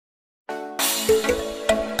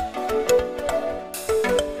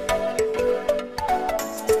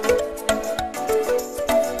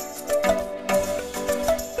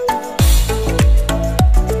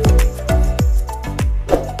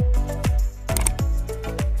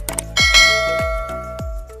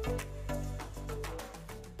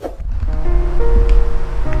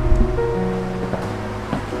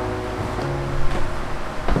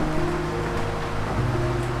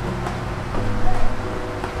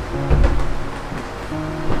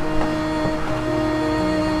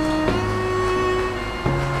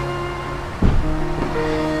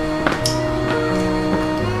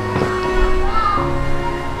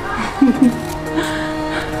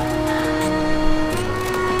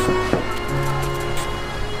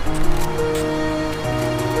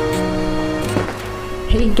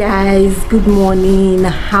Hey guys, good morning.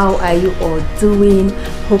 How are you all doing?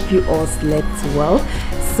 Hope you all slept well.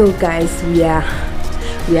 So guys, we are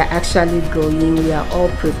actually going. We are all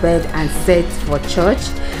prepared and set for church,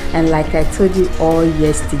 and like I told you all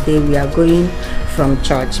yesterday, we are going from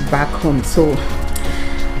church back home. So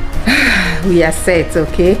we are set.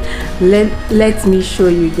 Okay, let me show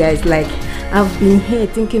you guys. Like, I've been here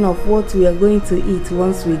thinking of what we are going to eat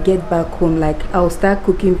once we get back home. Like, I'll start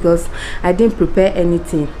cooking because I didn't prepare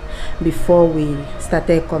anything before we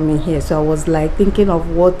started coming here. So I was like thinking of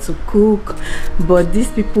what to cook, but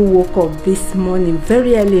these people woke up this morning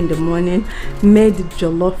very early in the morning, made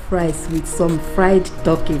jollof rice with some fried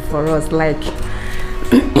turkey for us. Like,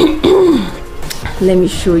 let me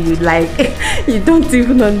show you. Like, you don't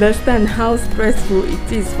even understand how stressful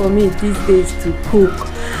it is for me these days to cook,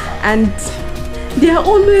 and they are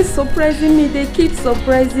always surprising me. They keep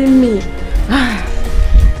surprising me.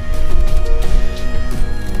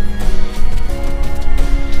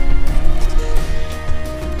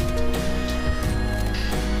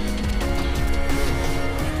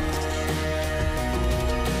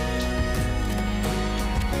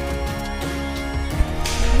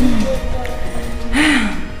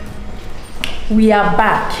 We are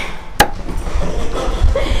back.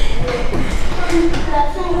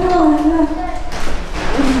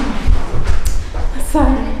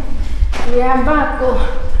 Sorry. We are back.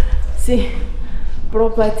 Oh, see,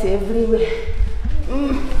 property everywhere.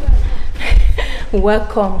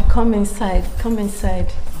 Welcome. Come inside. Come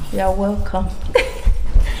inside. You are welcome.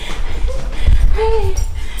 Hey.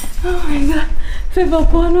 Oh my God. Favor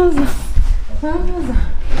ponoza.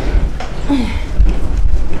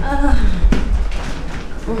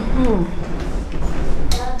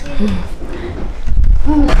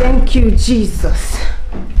 Oh, thank you, Jesus.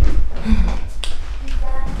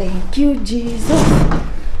 Thank you, Jesus.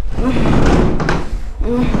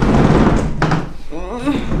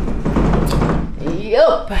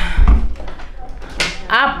 Yup.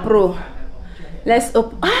 Apro. Let's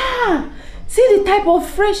open. Ah, see the type of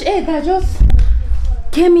fresh air that just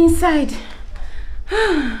came inside.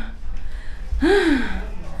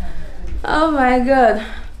 Oh my God.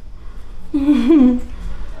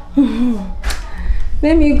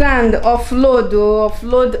 Let me go and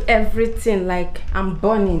offload everything. Like, I'm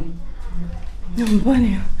burning.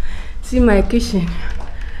 See my kitchen.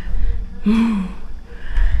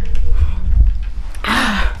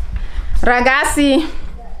 Ragazzi,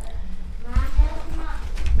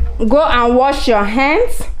 go and wash your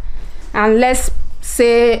hands and let's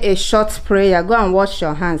say a short prayer. Go and wash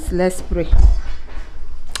your hands. Let's pray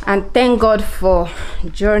and thank God for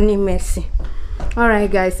journey mercy. All right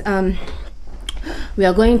guys, we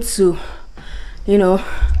are going to,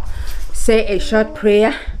 say a short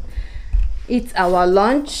prayer, eat our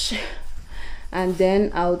lunch, and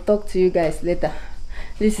then I'll talk to you guys later.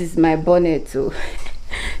 This is my bonnet to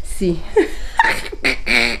see. I'm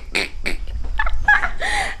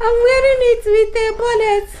wearing it with a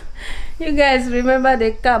bonnet. You guys remember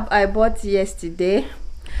the cap I bought yesterday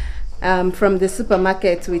from the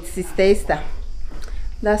supermarket with Sister Esther?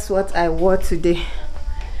 That's what I wore today.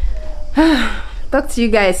 Talk to you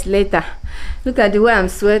guys later. Look at the way I'm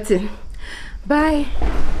sweating. Bye.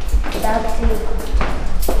 That's it.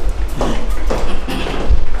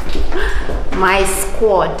 My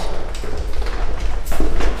squad.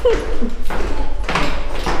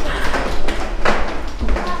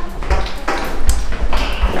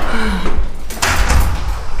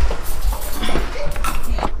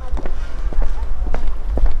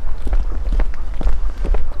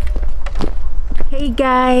 Hey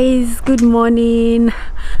guys, good morning.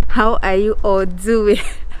 How are you all doing?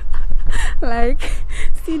 Like,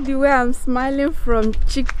 see the way I'm smiling from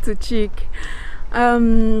cheek to cheek.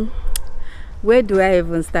 Where do I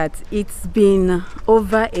even start? It's been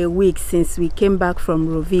over a week since we came back from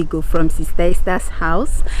Rovigo, from Sister Esther's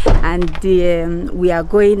house, and we are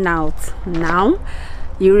going out now.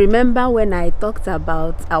 You remember when I talked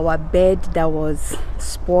about our bed that was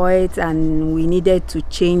spoiled and we needed to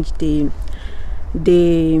change the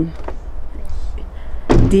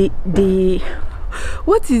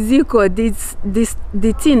what is it called,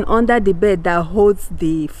 the thing under the bed that holds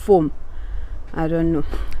the foam? I don't know.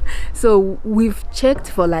 So we've checked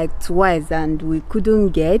for like twice and we couldn't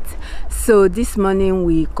get. So this morning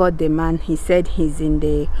we called the man. He said he's in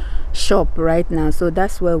the shop right now, so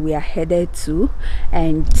that's where we are headed to,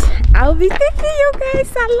 and I'll be taking you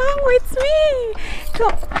guys along with me. So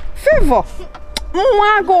Favor,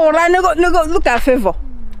 look at Favor,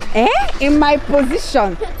 in my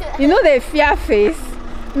position, you know the fear face.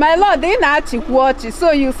 My lord, they not watch it,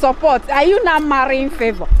 so you support. Are you not marrying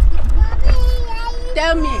Favor?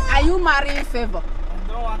 Tell me, are you marrying Favor? I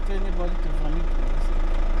don't want anybody to vomit.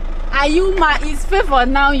 Are you is Favor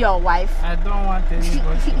now your wife? I don't want anybody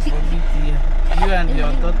to vomit here. You and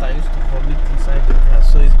your daughter used to vomit inside the car,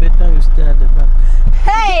 so it's better you stay at the back.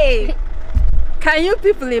 Hey! Can you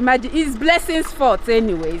people imagine? It's Blessing's fault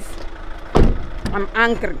anyways. I'm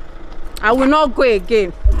angry. I will not go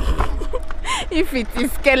again. If it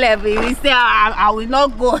is Caleb, we say I will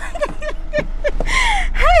not go.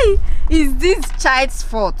 Hey! Is this child's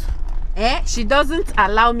fault? She doesn't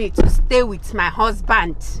allow me to stay with my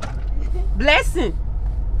husband. Blessing.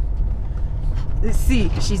 See,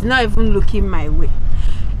 she's not even looking my way.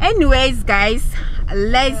 Anyways, guys,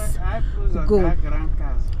 let's go.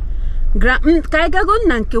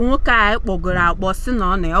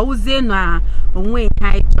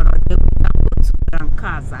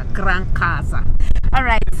 All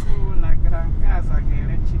right.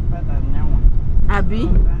 Abby.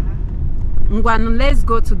 Let's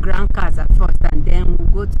go to Grand Casa first and then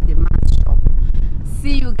we'll go to the man's shop.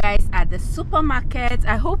 See you guys at the supermarket.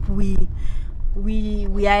 I hope we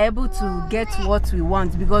are able to get what we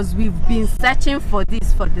want, because we've been searching for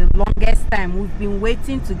this for the longest time. We've been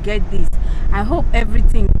waiting to get this. I hope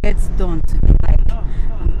everything gets done today. Like,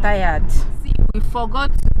 I'm tired. See, we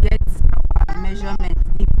forgot to get our measurement,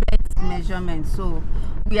 the bed measurement, so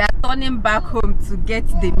we are turning back home to get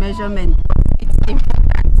the measurement. It's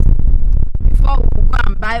important before we go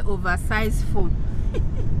and buy oversized phone.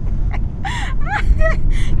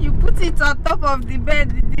 You put it on top of the bed,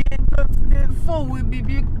 the phone will be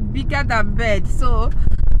bigger than bed. So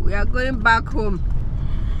we are going back home.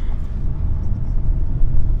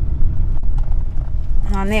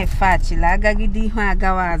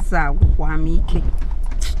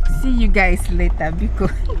 See you guys later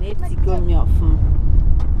because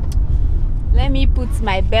let me put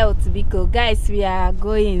my belt because guys, we are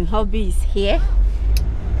going. Hobby is here.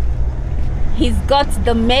 He's got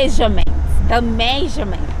the measurements. The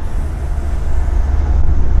measurements.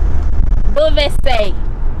 Say,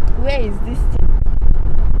 where is this thing?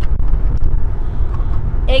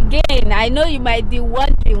 Again, I know you might be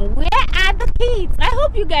wondering, where are the kids? I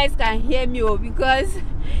hope you guys can hear me because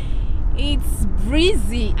it's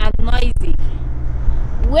breezy and noisy.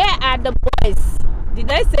 Where are the boys?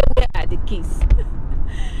 Did I say where are the kids?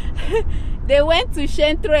 They went to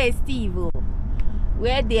Centro Estivo,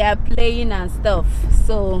 where they are playing and stuff.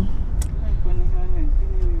 So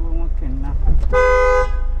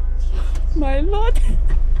my lord.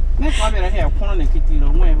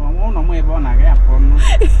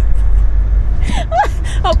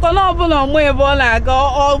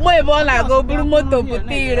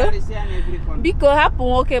 Biko happen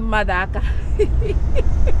okay madaka.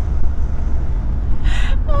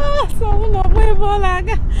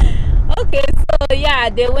 Okay, so yeah,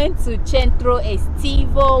 they went to Centro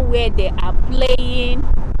Estivo where they are playing.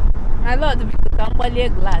 I love the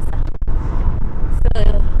big glass.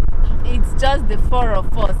 So it's just the four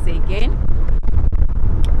of us again.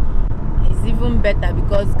 It's even better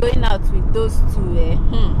because going out with those two,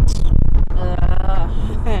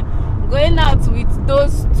 going out with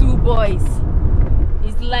those two boys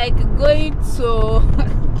is like going to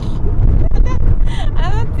I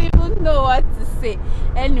don't even know what to say.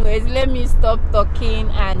 Anyways, let me stop talking,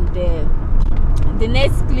 and the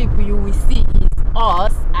next clip you will see is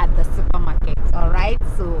us at the supermarket. All right,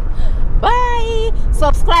 so bye.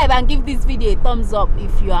 Subscribe and give this video a thumbs up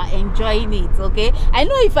if you are enjoying it. Okay, I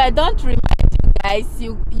know if I don't remind you guys,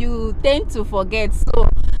 you tend to forget, so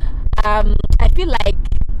I feel like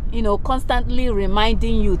you know, constantly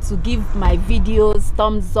reminding you to give my videos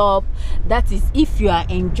thumbs up. That is if you are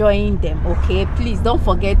enjoying them. Okay, please don't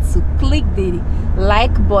forget to click the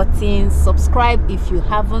like button, subscribe if you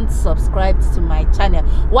haven't subscribed to my channel.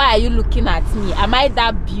 Why are you looking at me? Am I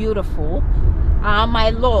that beautiful? Ah, my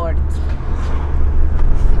lord.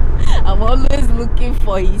 I'm always looking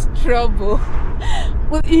for his trouble.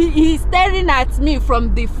 He's staring at me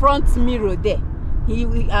from the front mirror there.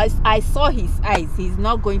 I saw his eyes. He's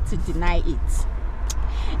not going to deny it.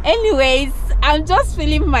 Anyways, I'm just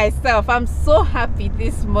feeling myself. I'm so happy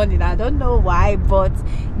this morning. I don't know why, but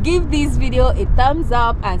give this video a thumbs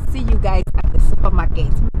up and see you guys at the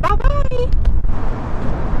supermarket. Bye bye.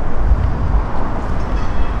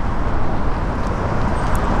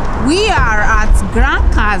 We are at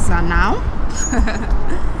Grancasa now.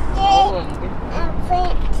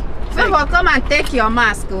 Favour, come and take your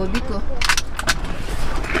mask, Obiko.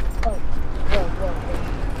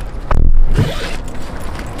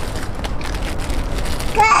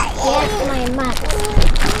 Here's my mask.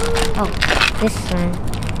 Oh, this one.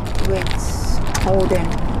 Wait, hold it.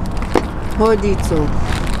 Hold it up.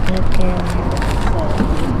 Okay.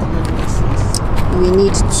 We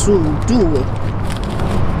need to do it.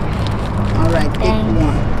 Alright, take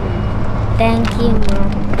one. Thank you, Mom.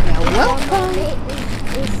 You're welcome.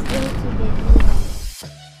 It's going to be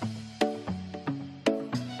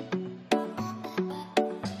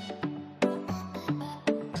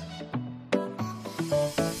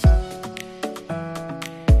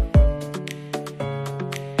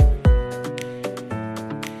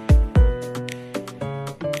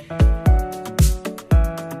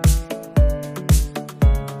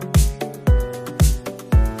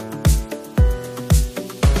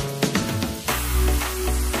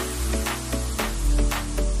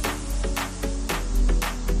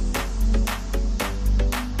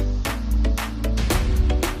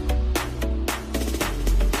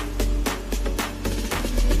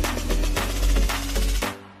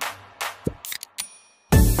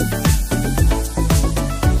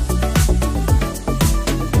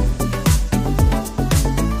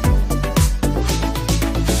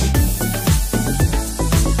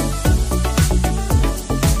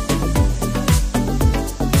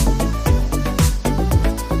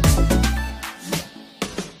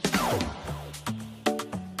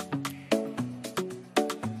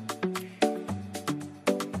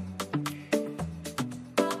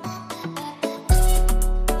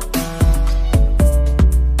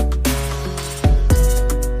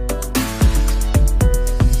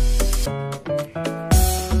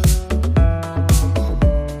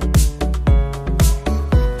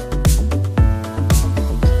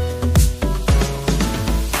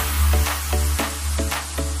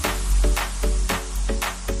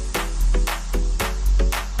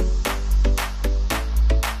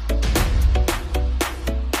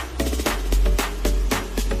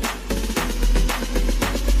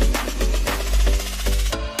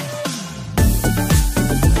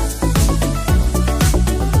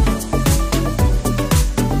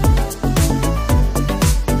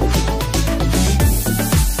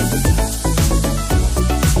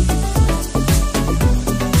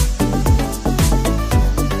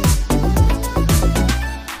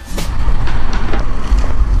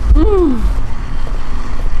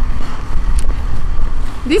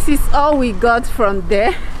This is all we got from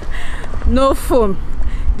there. No foam.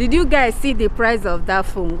 Did you guys see the price of that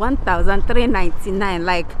foam? 1,399.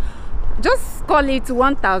 Like, just call it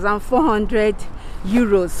 1,400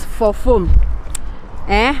 euros for foam.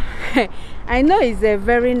 I know it's a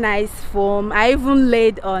very nice foam. I even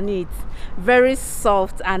laid on it. Very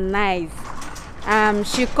soft and nice.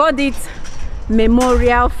 She called it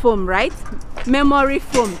memorial foam, right? Memory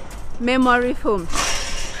foam. Memory foam.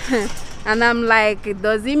 And I'm like,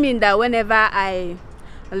 does it mean that whenever I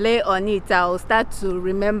lay on it, I'll start to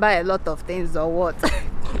remember a lot of things or what?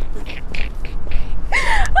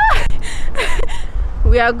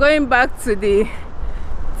 We are going back to the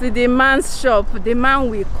man's shop, the man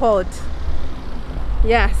we called.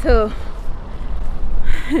 Yeah, so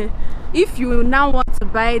if you now want to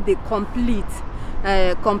buy the complete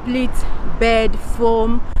bed,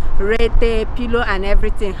 foam, rete, pillow and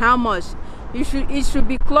everything, how much? It should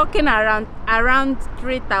be clocking around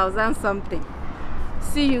 3,000 something.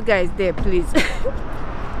 See you guys there, please.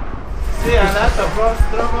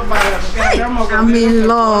 I'm in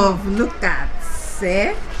love. Look at,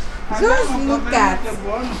 see? Just look at.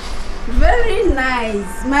 Very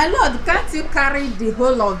nice. My lord, can't you carry the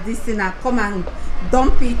whole of this thing and come and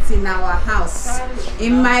dump it in our house,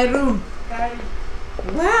 in my room?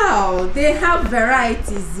 Wow, they have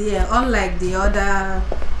varieties here, unlike the other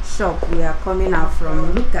shop we are coming out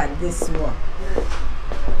from. Look at this one.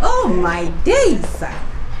 Oh my days!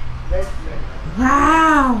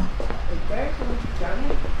 Wow!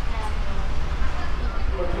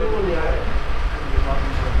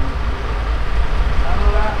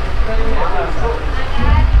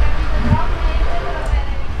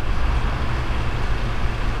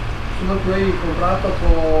 Sono quelli comprato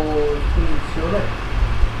con esposizione.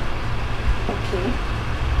 Okay.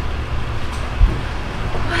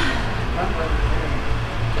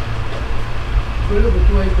 Quello che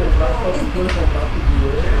tu hai comprato, tu hai comprato 2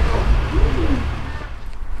 euro.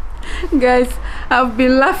 Guys, I've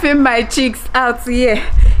been laughing my cheeks out here.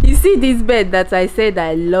 You see this bed that I said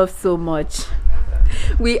I love so much?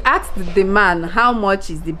 We asked the man how much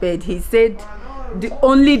is the bed. He said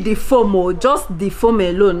only the foam, just the foam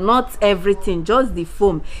alone, not everything, just the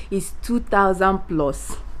foam is 2,000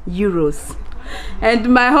 plus euros.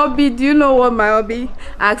 And my hubby, do you know what my hubby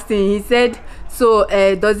asked him? He said, so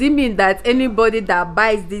does it mean that anybody that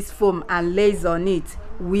buys this foam and lays on it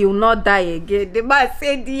will not die again? The man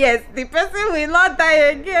said yes, the person will not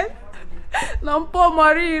die again. Non può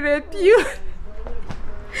morire più.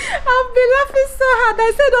 I've been laughing so hard.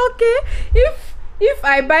 I said, okay, if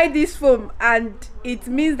I buy this foam and it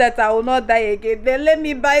means that I will not die again, then let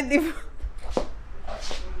me buy the foam.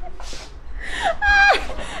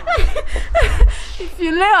 If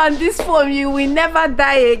you lay on this foam, you will never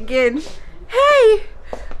die again. Hey,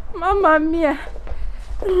 Mamma mia.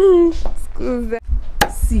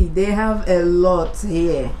 See, they have a lot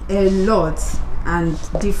here, a lot, and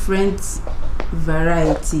different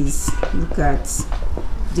varieties. Look at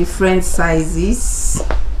different sizes,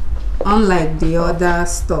 unlike the other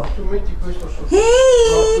store.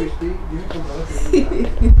 Hey!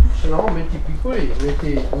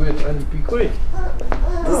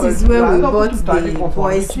 This is where we bought the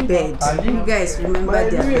boys' bed. You guys remember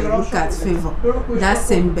their bed? Look at Favor, that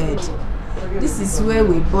same bed. This is where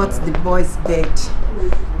we bought the boys' bed.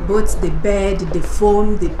 Both the bed, the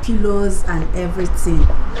foam, the pillows, and everything.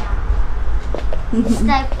 It's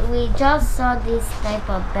like we just saw this type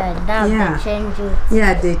of bed. Now they changed it.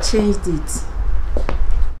 Yeah, they changed it.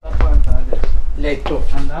 Letto.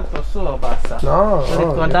 Andato su o basta? No.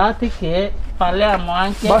 Ricordate che parliamo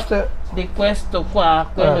anche di questo qua,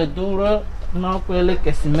 quello è duro, non quello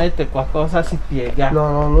che si mette qualcosa si piega.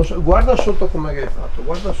 No, non so. Guarda sotto come hai fatto,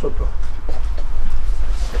 guarda sotto.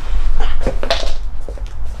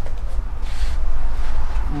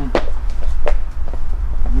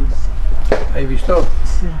 Hai visto?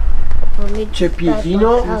 Sì. C'è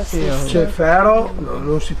piedino, c'è ferro, no,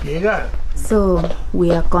 non si piega. So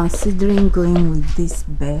we are considering going with this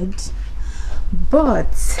bed, but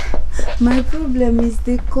my problem is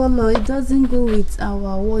the color. It doesn't go with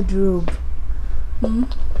our wardrobe.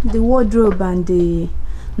 The wardrobe and the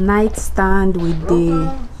nightstand with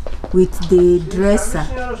the dresser.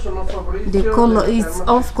 The color is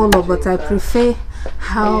off color, but I prefer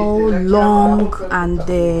how long and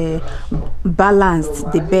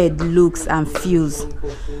balanced the bed looks and feels.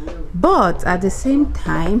 But at the same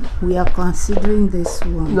time, we are considering this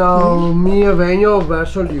one. No, mi vengo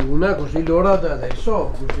verso di una, così l'ora da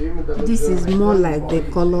adesso. This is more like the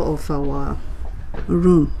color of our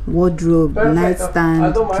room, wardrobe,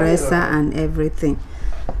 nightstand, dresser, and everything.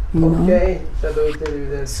 You know?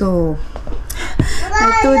 So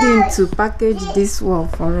I told him to package this one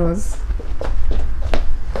for us.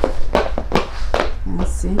 And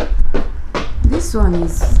see, this one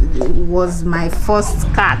was my first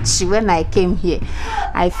catch when I came here.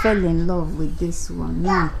 I fell in love with this one.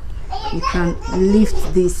 Now you can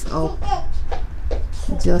lift this up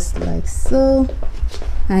just like so,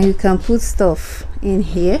 and you can put stuff in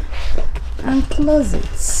here and close it.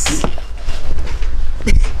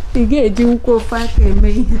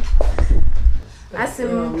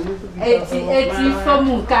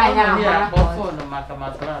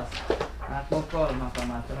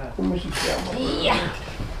 Come si chiama?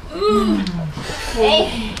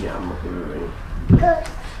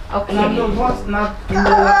 Ok. Na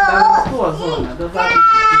tua zona, dove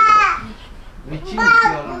vicino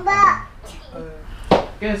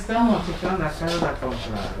che stiamo cercando a casa da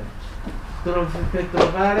comprare. Per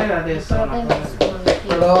trovare adesso una cosa.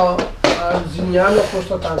 Però a Zignano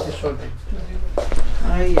costa tanti soldi.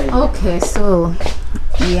 Okay, so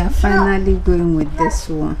we are finally going with this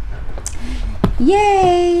one.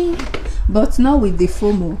 Yay! But not with the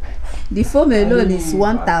FOMO. The foam alone is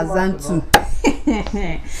 1,002.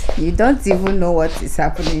 You don't even know what is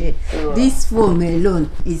happening here. This foam alone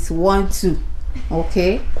is 1,200.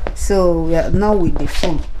 Okay, so we are now with the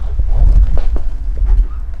foam.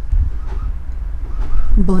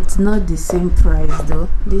 but not the same price though.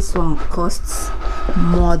 This one costs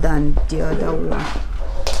more than the other one.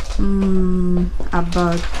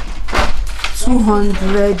 About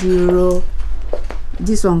 200 euro.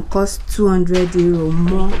 This one costs 200 euro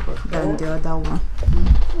more than the other one.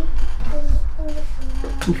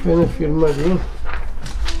 Mi fai una firmatina.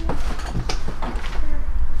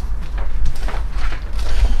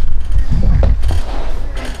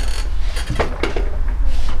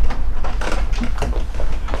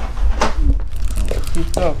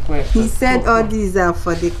 He said all these are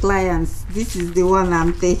for the clients. This is the one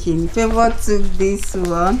I'm taking. Favor took this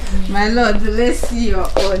one. My lord, let's see your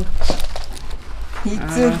own. He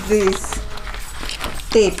took this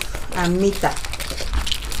tape and meter.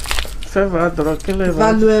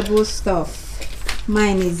 Valuable stuff.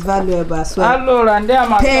 Mine is valuable as well.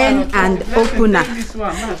 Pen and opener.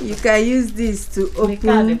 You can use this to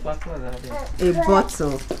open a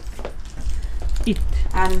bottle.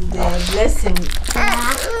 And blessing.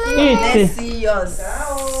 Let's see yours.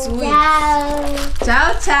 Sweet.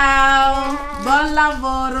 Ciao ciao. Buon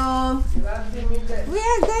lavoro. We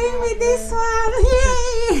are going with this one.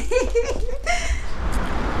 Yay.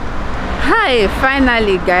 Hi,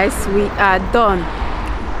 finally guys, we are done.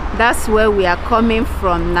 That's where we are coming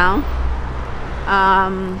from now.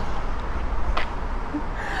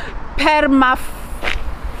 Permaflex.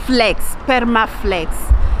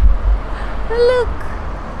 Look.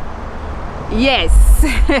 Yes.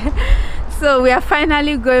 So we are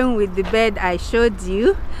finally going with the bed I showed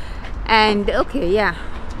you. And okay, yeah,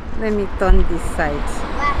 let me turn this side.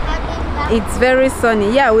 It's very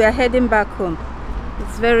sunny. Yeah, we are heading back home.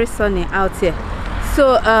 It's very sunny out here.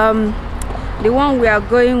 So the one we are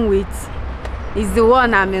going with is the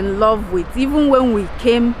one I'm in love with. Even when we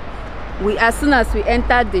came, as soon as we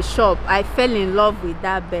entered the shop, I fell in love with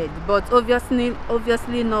that bed, but obviously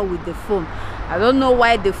not with the foam. I don't know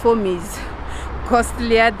why the foam is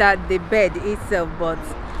costlier than the bed itself, but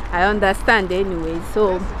I understand anyway.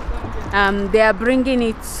 So they are bringing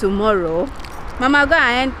it tomorrow. Mama, go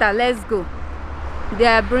and enter. Let's go. They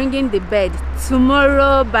are bringing the bed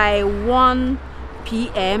tomorrow by 1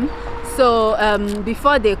 p.m. So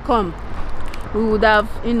before they come, we would have,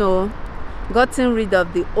 you know, gotten rid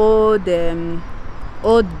of the old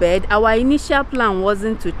bed. Our initial plan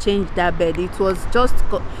wasn't to change that bed. It was just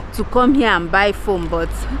to come here and buy foam, but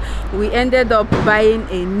we ended up buying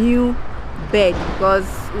a new bed because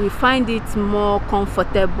we find it more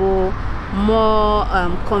comfortable, more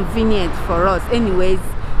convenient for us. Anyways,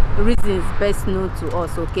 reasons best known to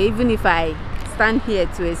us. Okay, even if I stand here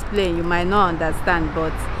to explain, you might not understand,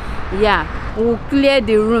 but yeah, we'll clear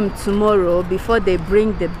the room tomorrow before they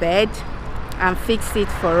bring the bed and fix it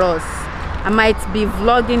for us. I might be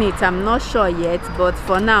vlogging it, I'm not sure yet, but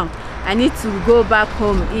for now I need to go back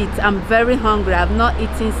home, eat. I'm very hungry. I've not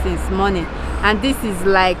eaten since morning, and this is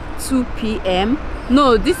like 2 p.m.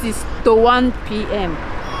 No, this is to 1 p.m.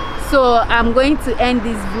 So I'm going to end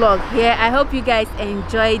this vlog here. I hope you guys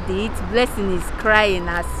enjoyed it. Blessing is crying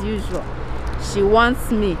as usual. She wants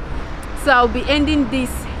me. So I'll be ending this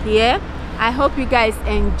here. I hope you guys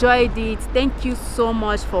enjoyed it. Thank you so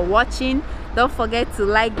much for watching. Don't forget to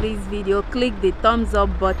like this video, click the thumbs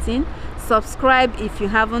up button, subscribe if you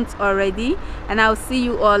haven't already, and I'll see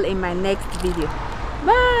you all in my next video.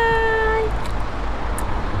 Bye.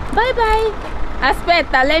 Bye bye.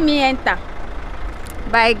 Aspetta, let me enter.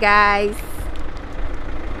 Bye guys.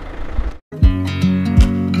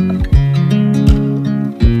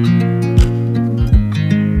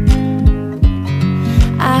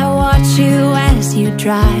 I watch you as you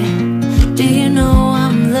drive. Do you know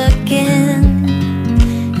I'm looking?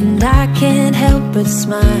 And I can't help but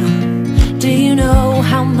smile. Do you know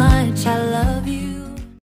how much I love